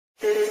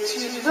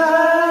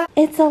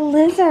It's a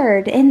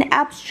lizard in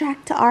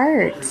abstract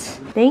art.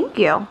 Thank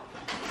you.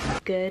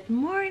 Good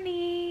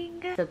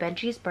morning. So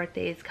Benji's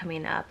birthday is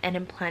coming up and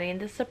I'm planning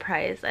the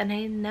surprise, and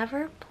I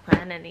never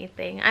plan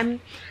anything.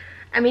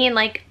 I mean,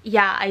 like,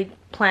 yeah, I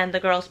plan the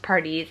girls'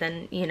 parties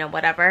and, you know,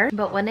 whatever.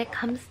 But when it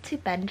comes to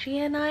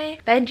Benji and I,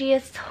 Benji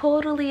is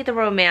totally the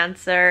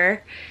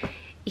romancer.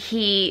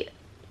 He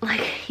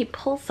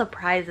pulls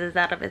surprises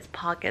out of his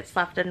pockets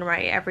left and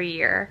right every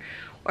year,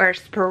 or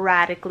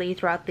sporadically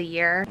throughout the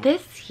year.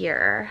 This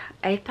year,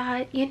 I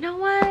thought, you know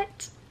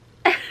what?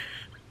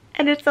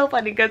 And it's so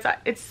funny because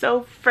it's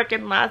so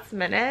freaking last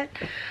minute.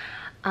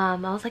 I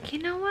was like, you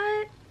know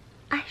what?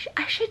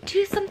 I should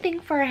do something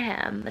for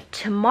him.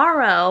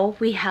 Tomorrow,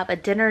 we have a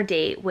dinner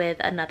date with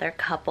another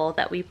couple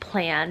that we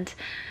planned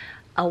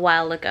a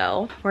while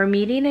ago. We're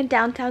meeting in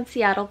downtown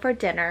Seattle for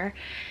dinner.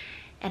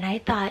 And I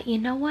thought, you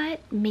know what?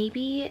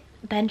 Maybe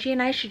Benji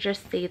and I should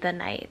just stay the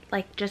night.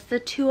 Like, just the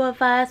two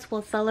of us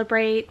will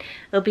celebrate.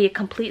 It'll be a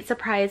complete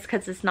surprise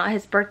because it's not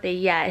his birthday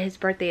yet. His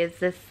birthday is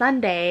this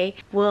Sunday.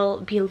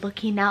 We'll be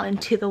looking out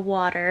into the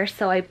water.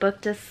 So I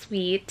booked a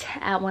suite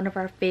at one of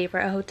our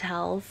favorite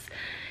hotels.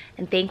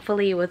 And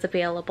thankfully it was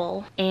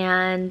available.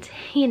 And,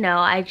 you know,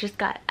 I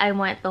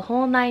went the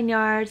whole 9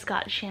 yards,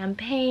 got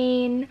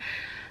champagne,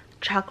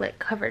 chocolate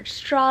covered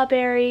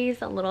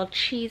strawberries, a little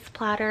cheese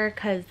platter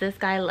because this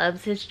guy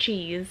loves his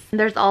cheese.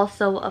 There's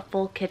also a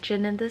full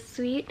kitchen in this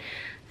suite,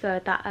 so I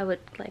thought I would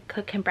like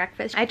cook him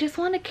breakfast. I just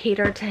want to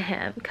cater to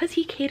him because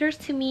he caters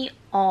to me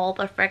all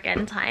the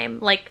freaking time,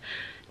 like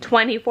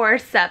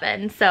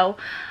 24/7. So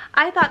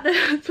I thought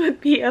this would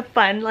be a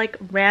fun, like,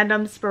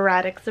 random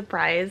sporadic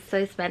surprise. So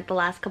I spent the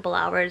last couple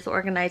hours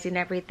organizing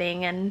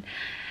everything, and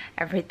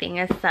everything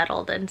is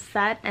settled and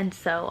set, and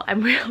so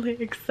I'm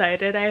really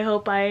excited. I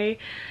hope I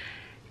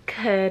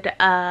could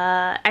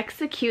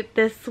execute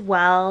this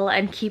well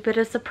and keep it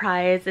a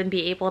surprise and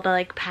be able to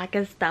like pack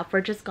his stuff.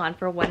 We're just gone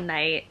for one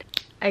night.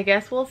 I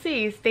guess we'll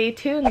see. Stay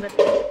tuned.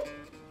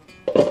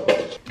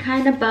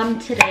 Kind of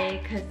bummed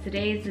today because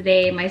today's the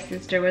day my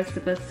sister was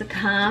supposed to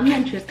come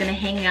and she was gonna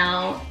hang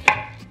out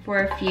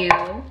for a few.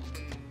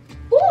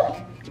 Ooh,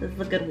 this is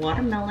a good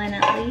watermelon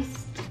at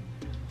least.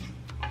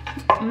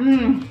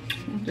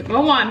 It's a good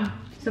one.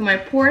 So my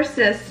poor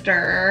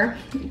sister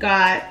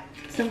got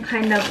some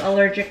kind of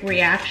allergic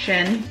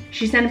reaction.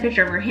 She sent a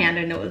picture of her hand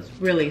and it was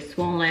really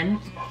swollen.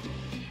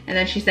 And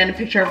then she sent a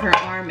picture of her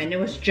arm and it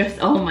was just,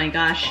 oh my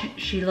gosh,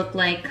 she looked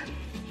like,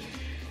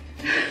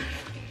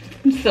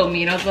 I'm so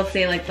mean, I was about to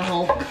say like the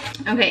Hulk.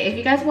 Okay, if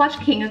you guys watch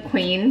King of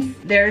Queens,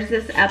 there's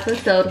this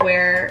episode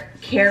where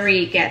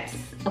Carrie gets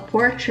a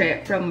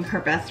portrait from her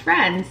best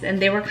friends and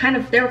they were kind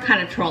of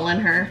trolling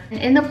her. And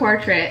in the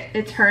portrait,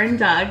 it's her and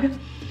Doug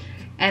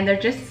and they're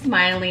just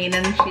smiling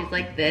and she's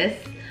like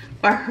this.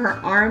 But her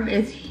arm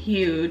is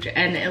huge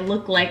and it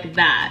looked like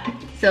that.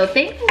 So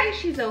thankfully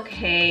she's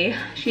okay.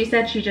 She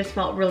said she just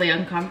felt really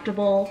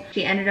uncomfortable.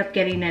 She ended up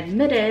getting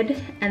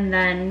admitted and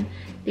then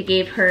they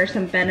gave her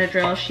some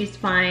Benadryl. She's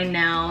fine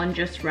now and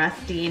just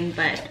resting,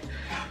 but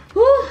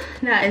whew,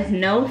 that is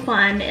no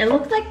fun. It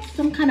looks like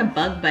some kind of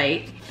bug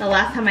bite. The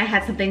last time I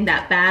had something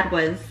that bad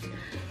was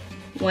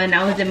when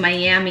I was in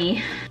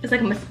Miami. It's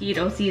like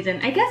mosquito season.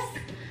 I guess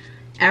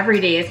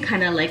every day is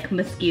kind of like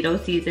mosquito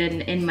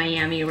season in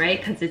Miami, right?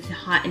 Because it's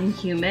hot and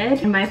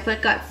humid. And my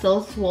foot got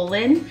so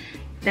swollen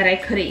that I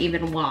couldn't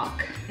even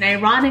walk. And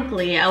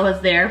ironically, I was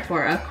there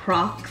for a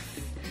Crocs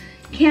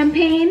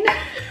campaign.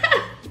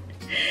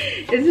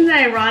 Isn't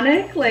that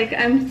ironic? Like,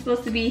 I'm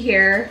supposed to be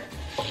here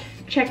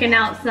checking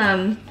out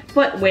some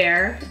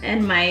footwear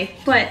and my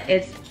foot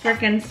is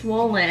freaking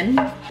swollen.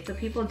 So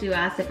people do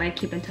ask if I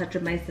keep in touch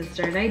with my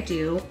sister, and I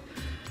do.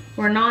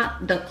 We're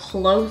not the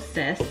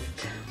closest.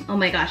 Oh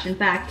my gosh, in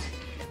fact,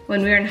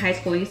 when we were in high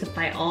school, we used to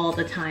fight all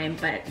the time,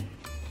 but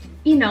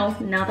you know,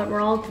 now that we're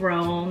all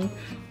grown,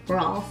 we're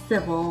all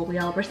civil, we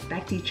all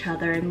respect each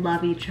other and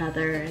love each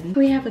other, and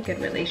we have a good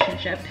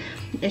relationship.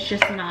 It's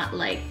just not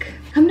like,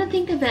 come to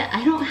think of it,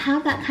 I don't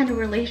have that kind of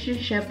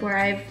relationship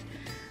where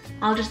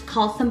I'll just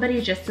call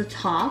somebody just to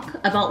talk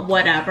about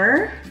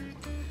whatever.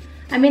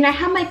 I mean, I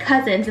have my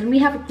cousins and we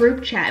have a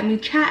group chat and we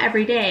chat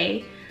every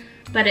day,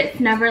 but it's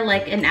never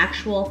like an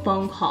actual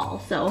phone call.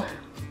 So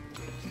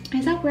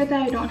is that weird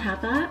that I don't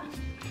have that?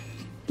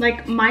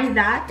 Like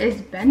that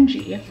is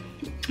Benji.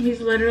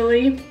 He's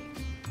literally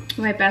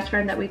my best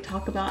friend that we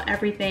talk about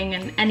everything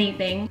and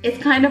anything. It's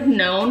kind of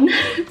known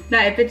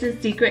that if it's a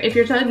secret, if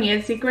you're telling me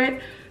a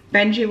secret,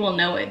 Benji will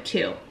know it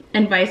too.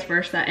 And vice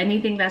versa.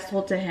 Anything that's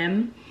told to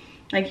him,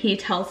 like he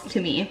tells to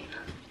me.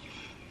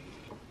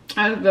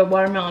 I have a good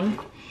watermelon.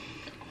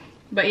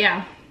 But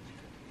yeah,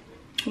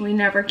 we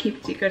never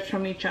keep secrets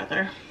from each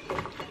other.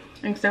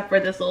 Except for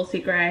this little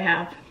secret I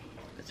have.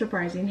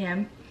 Surprising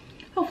him.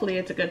 Hopefully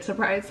it's a good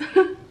surprise.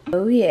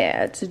 Oh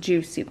yeah, it's a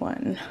juicy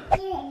one.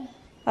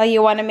 Oh,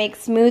 you want to make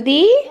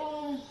smoothie?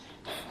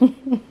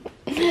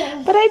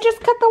 But I just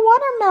cut the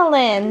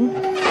watermelon.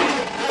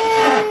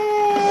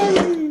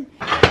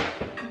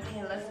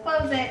 Okay, let's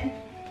close it.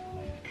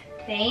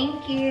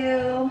 Thank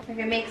you. We're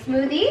gonna make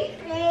smoothie?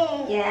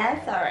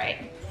 Yes, all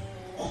right.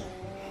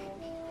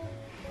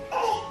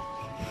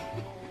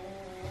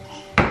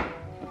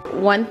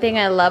 One thing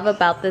I love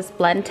about this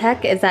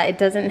Blendtec is that it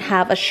doesn't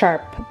have a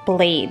sharp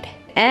blade.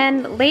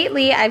 And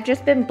lately I've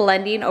just been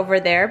blending over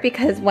there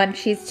because when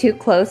she's too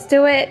close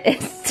to it,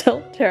 it's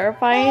still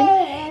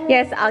terrifying.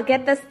 Yes, I'll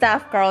get the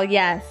stuff, girl,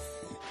 yes.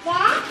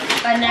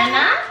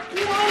 Banana?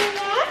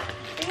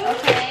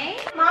 Okay.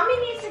 Mommy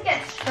needs to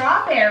get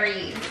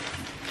strawberries.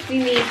 We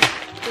need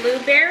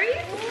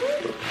blueberries.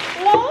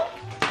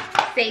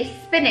 Say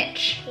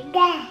spinach.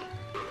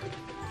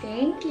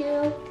 Thank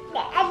you.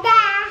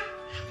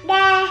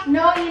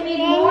 No, you need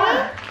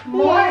more.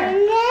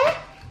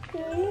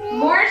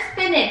 More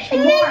spinach.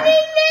 More.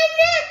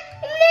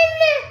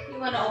 You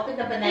want to open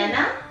the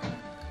banana?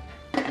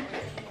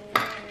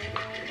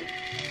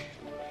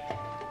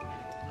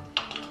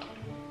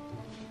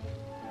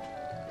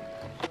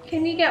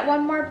 Can you get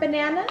one more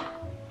banana?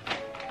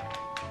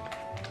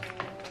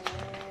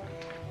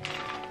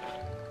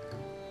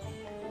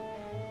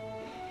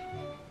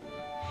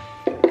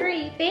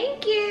 Great,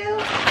 thank you.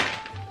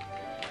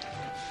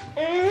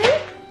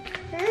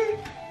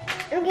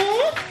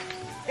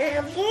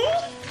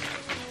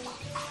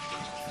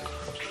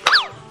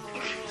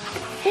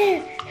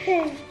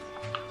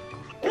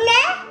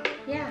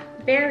 Yeah,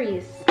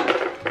 berries.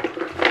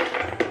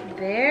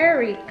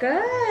 Very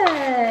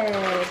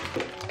good.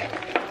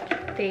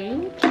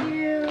 Thank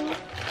you.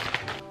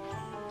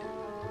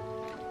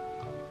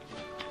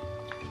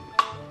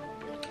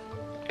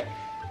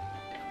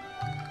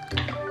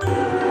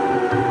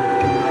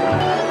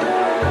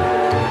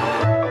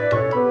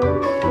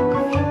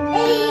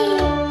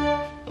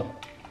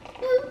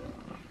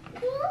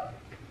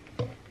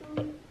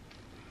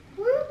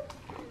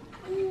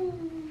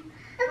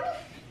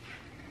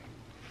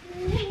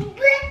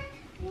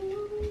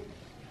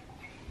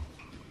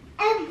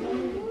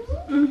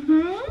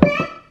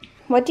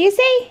 What do you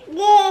say?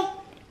 Yeah.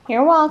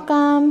 You're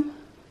welcome.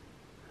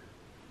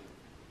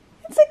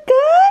 Is it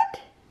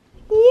good?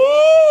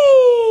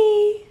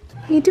 Yay!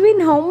 You doing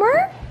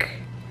homework?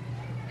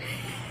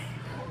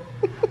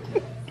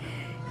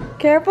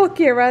 Careful,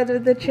 Keira,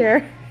 with the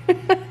chair.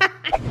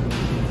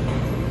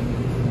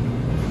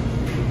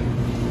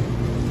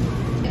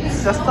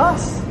 It's just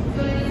us.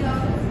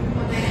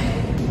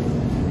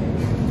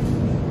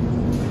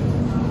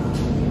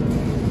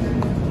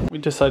 We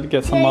decided to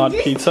get some mod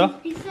pizza.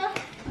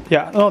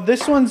 Yeah, no,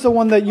 this one's the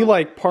one that you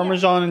like,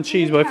 Parmesan and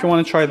cheese, but if you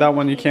want to try that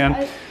one, you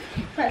can.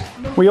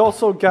 We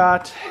also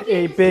got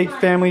a big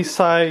family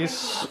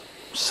size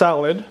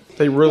salad.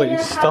 They really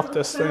stuffed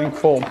this thing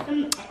full.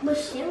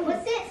 What's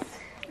this?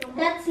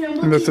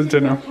 And this is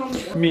dinner.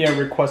 Miya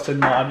requested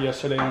mod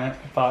yesterday and I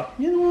thought,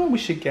 you know what, we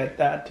should get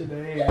that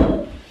today.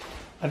 I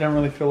didn't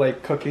really feel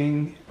like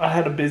cooking. I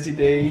had a busy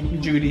day.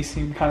 Judy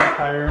seemed kind of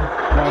tired.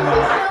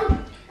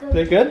 Is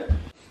it good?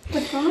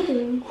 What's Mama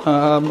doing?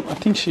 I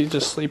think she's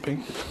just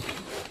sleeping.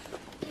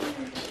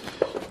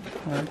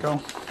 There we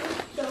go.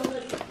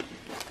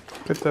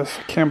 Look at this.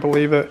 I can't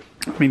believe it.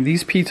 I mean,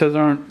 these pizzas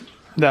aren't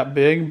that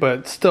big,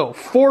 but still,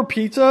 4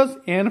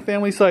 pizzas and a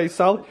family size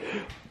salad.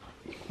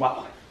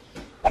 Wow.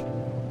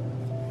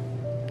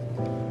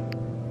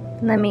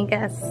 Let me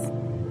guess.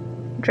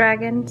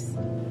 Dragons?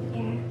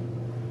 Yeah.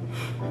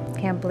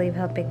 Can't believe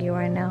how big you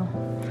are now.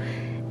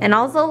 And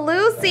also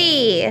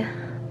Lucy!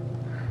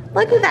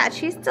 Look at that,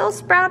 she's still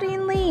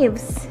sprouting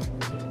leaves.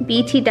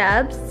 BT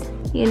Dubs,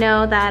 you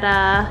know that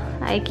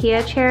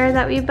IKEA chair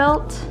that we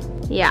built?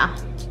 Yeah,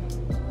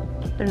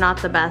 they're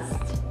not the best.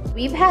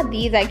 We've had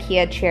these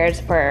IKEA chairs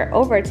for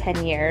over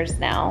 10 years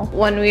now.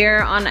 When we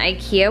were on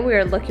IKEA, we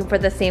were looking for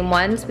the same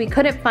ones. We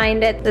couldn't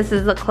find it. This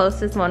is the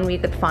closest one we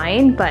could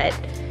find, but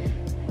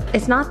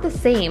it's not the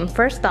same.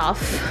 First off,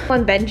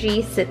 when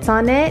Benji sits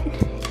on it,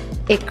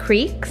 it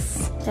creaks.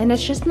 And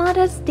it's just not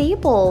as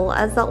stable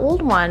as the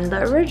old one,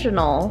 the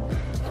original.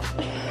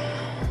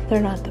 They're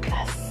not the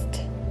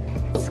best.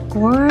 It's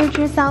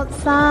gorgeous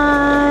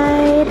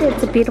outside.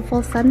 It's a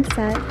beautiful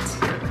sunset.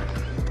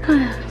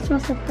 It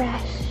smells so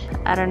fresh.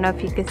 I don't know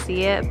if you can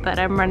see it, but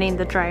I'm running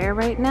the dryer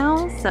right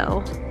now,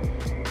 so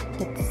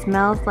it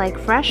smells like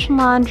fresh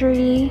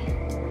laundry.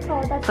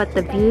 Oh, that's but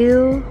the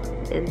view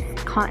is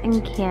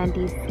cotton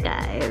candy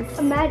skies.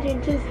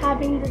 Imagine just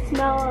having the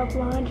smell of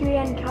laundry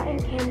and cotton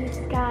candy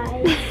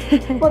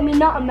skies. Well, I mean,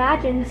 not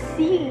imagine,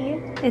 see.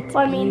 It's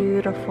well, I mean,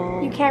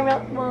 beautiful. You can't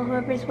really, well,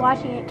 whoever's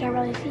watching it can't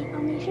really see.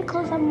 You should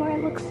close up more.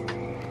 It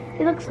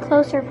looks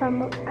closer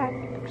from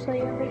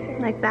actually over here.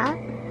 Like that?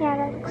 Yeah,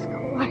 that looks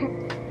cooler.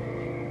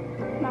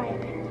 My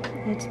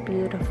opinion. It's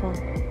beautiful.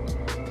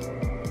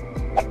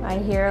 I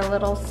hear a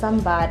little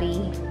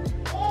somebody.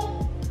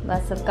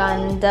 Must have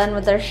gotten done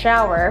with their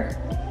shower.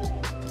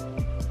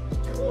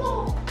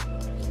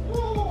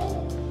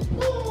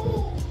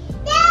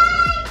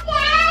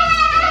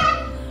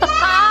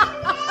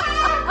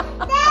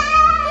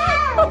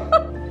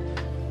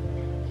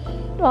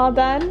 All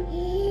done?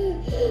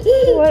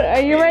 What,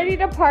 are you ready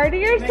to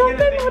party or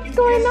something? What's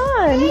going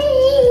on?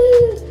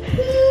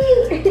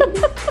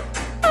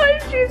 Oh,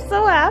 she's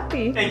so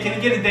happy. Hey, can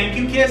you get a thank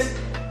you kiss?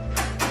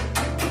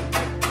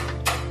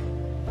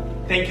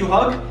 thank you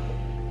hug.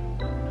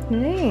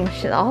 Dang,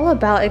 she's all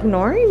about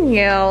ignoring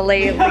you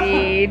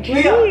lately. Jeez.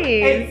 Leah,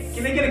 hey,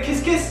 can I get a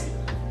kiss kiss?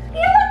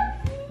 Yeah.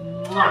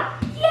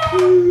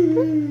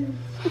 Can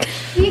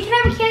I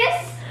have a kiss?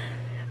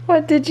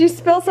 What, did you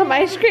spill some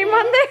ice cream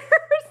on there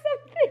or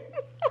something?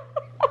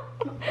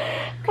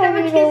 Can I have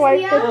a kiss,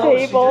 wipe the Leah?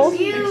 table.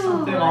 She just picked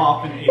something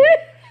off and ate it.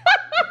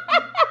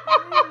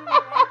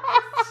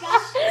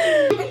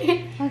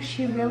 Oh,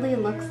 she really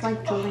looks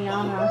like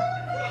Julianna.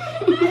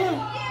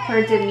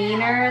 Her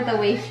demeanor, the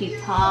way she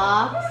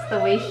talks, the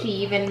way she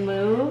even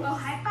moves. Oh,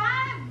 high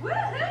five!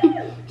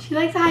 Woohoo! She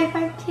likes a high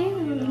five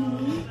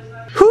too.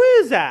 Who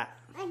is that?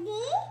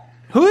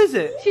 Who is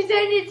it? She said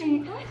it's.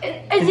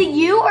 Is it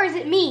you or is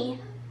it me?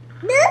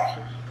 Leah,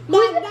 is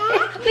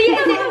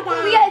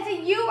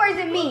it you or is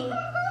it me?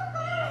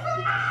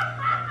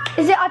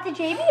 Is it Auntie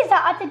JB? Is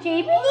that Auntie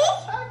JB?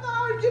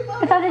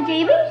 Is Auntie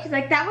JB? She's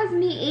like, that was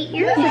me 8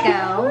 years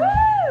ago.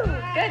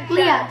 Good job,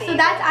 Leah, baby. so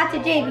that's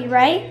Auntie JB,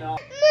 right?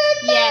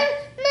 Yes.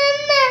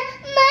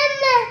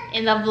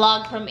 In the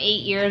vlog from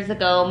 8 years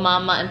ago,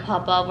 Mama and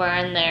Papa were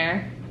in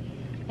there.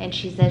 And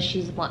she says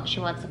she wants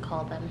to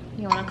call them.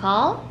 You want to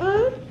call?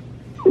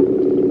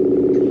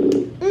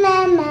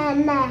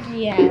 Mama.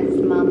 Yes,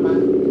 Mama.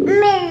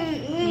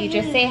 You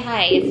just say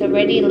hi. It's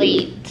already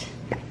late.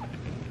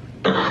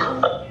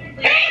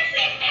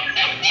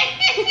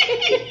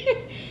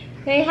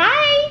 Say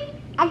hi.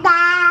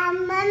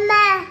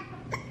 Mama.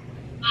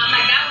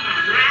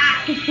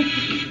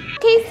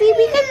 Casey,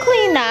 we can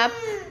clean up.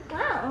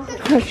 Wow.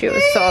 Oh, she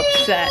was so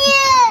upset.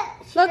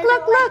 Look,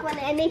 look, look. When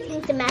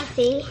anything's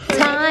messy.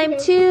 Time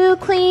to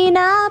clean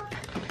up.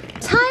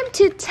 Time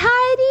to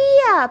tidy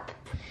up.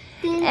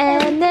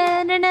 And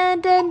then,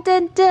 dun, dun,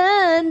 dun,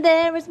 dun,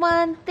 there is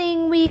one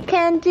thing we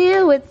can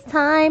do. It's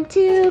time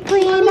to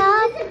clean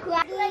up.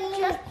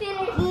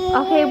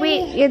 Okay,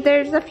 wait.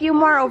 There's a few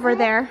more over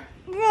there.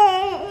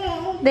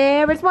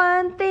 There is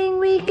one thing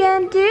we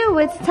can do.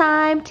 It's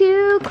time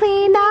to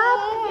clean up.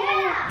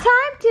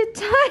 Time to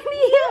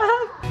tidy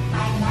up.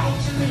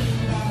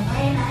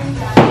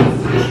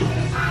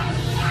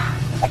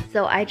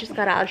 So I just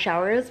got out of the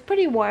shower. It was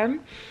pretty warm,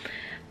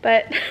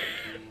 but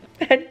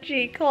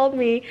Benji called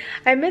me.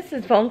 I missed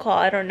his phone call.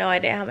 I don't know. I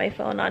didn't have my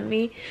phone on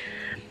me,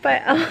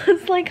 but I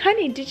was like,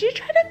 honey, did you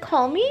try to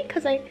call me?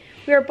 Because we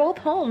were both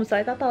home, so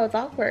I thought that was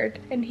awkward.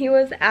 And he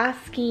was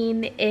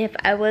asking if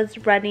I was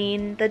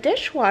running the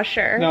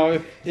dishwasher. No,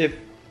 if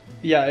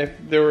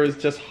there was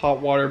just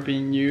hot water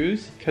being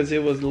used, because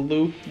it was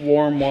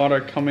lukewarm water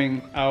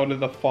coming out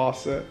of the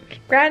faucet.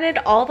 Granted,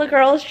 all the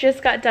girls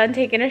just got done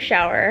taking a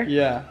shower.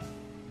 Yeah,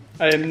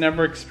 I had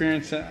never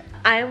experienced it.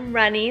 I'm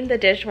running the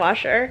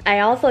dishwasher. I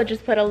also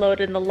just put a load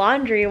in the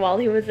laundry while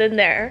he was in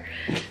there.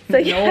 So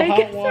yeah, No I hot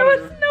guess water.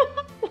 there was no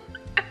hot water.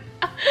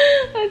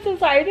 I'm so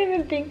sorry, I didn't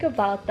even think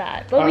about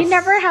that. But we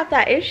never have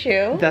that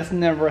issue. That's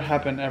never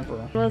happened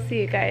ever. We'll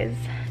see you guys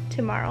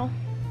tomorrow.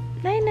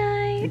 Night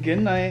night. Good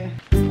night.